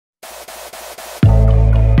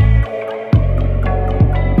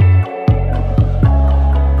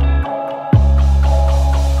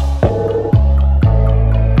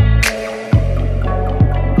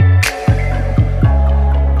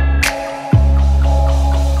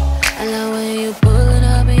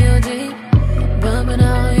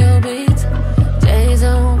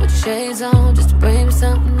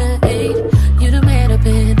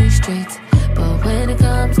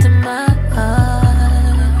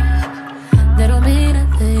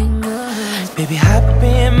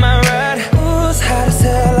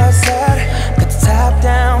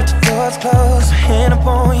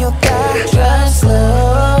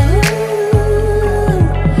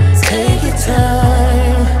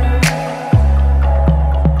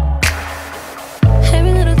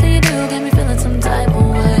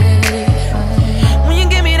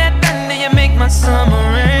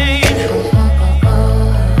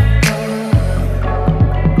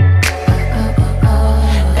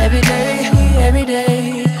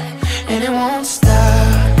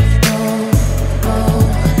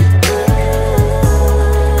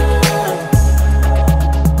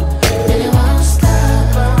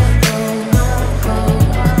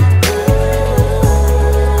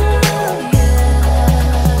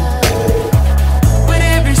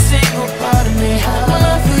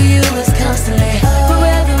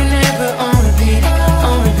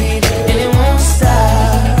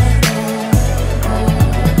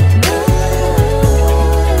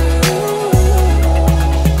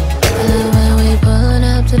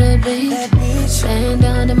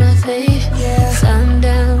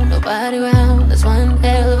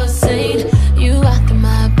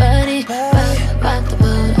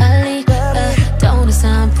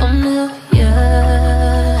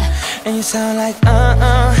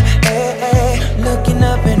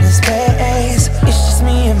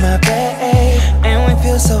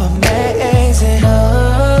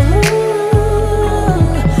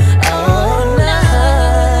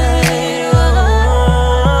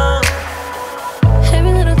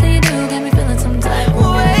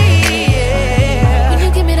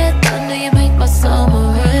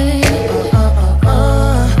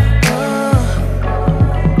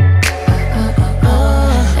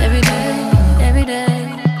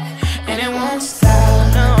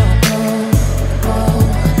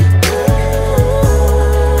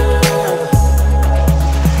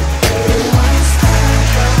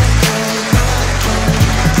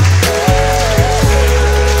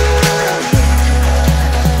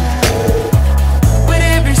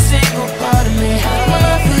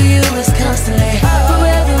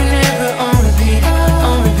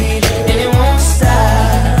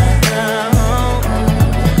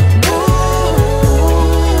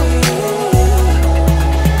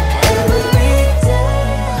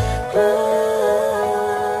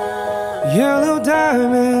Yellow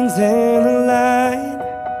diamonds in the light,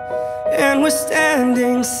 and we're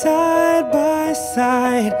standing side by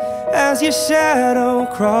side as your shadow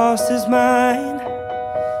crosses mine.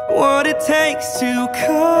 What it takes to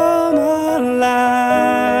come alive.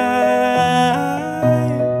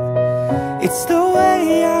 It's the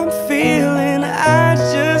way I'm feeling, I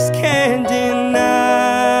just can't deny.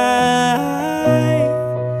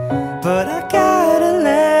 But I gotta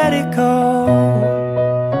let it go.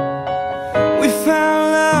 We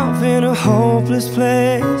found love in a hopeless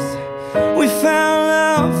place. We found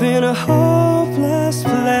love in a hopeless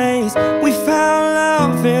place. We found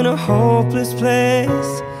love in a hopeless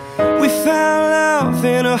place. We found love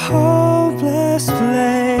in a hopeless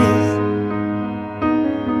place.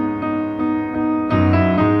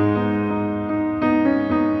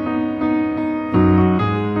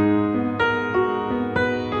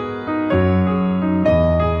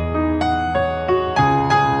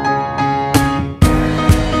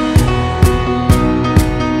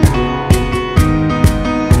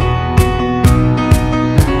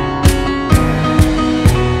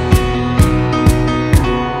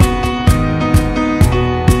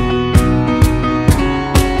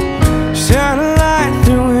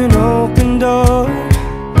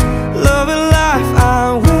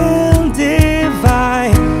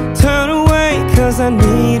 I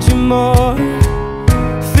need you more.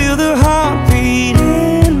 Feel the heartbeat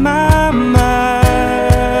in my mind.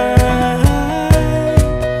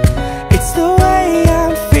 It's the way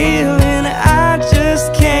I'm feeling, I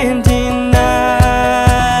just can't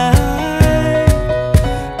deny.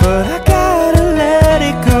 But I gotta let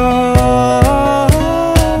it go.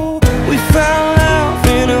 We found love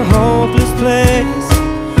in a hopeless place.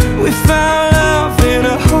 We found love in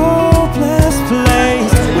a hopeless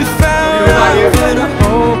place. We found love in a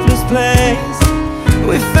hopeless place.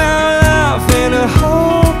 We found love in a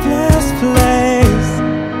hopeless place.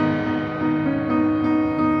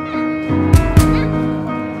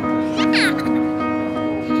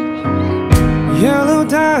 Yellow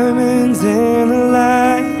diamonds in the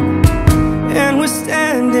light, and we're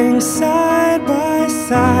standing side by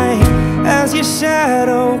side as your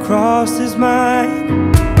shadow crosses mine.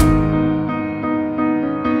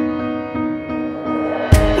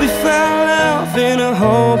 In a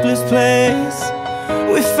hopeless place.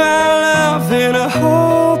 We found love in a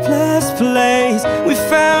hopeless place. We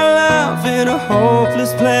found love in a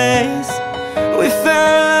hopeless place. We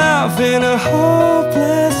found love in a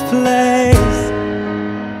hopeless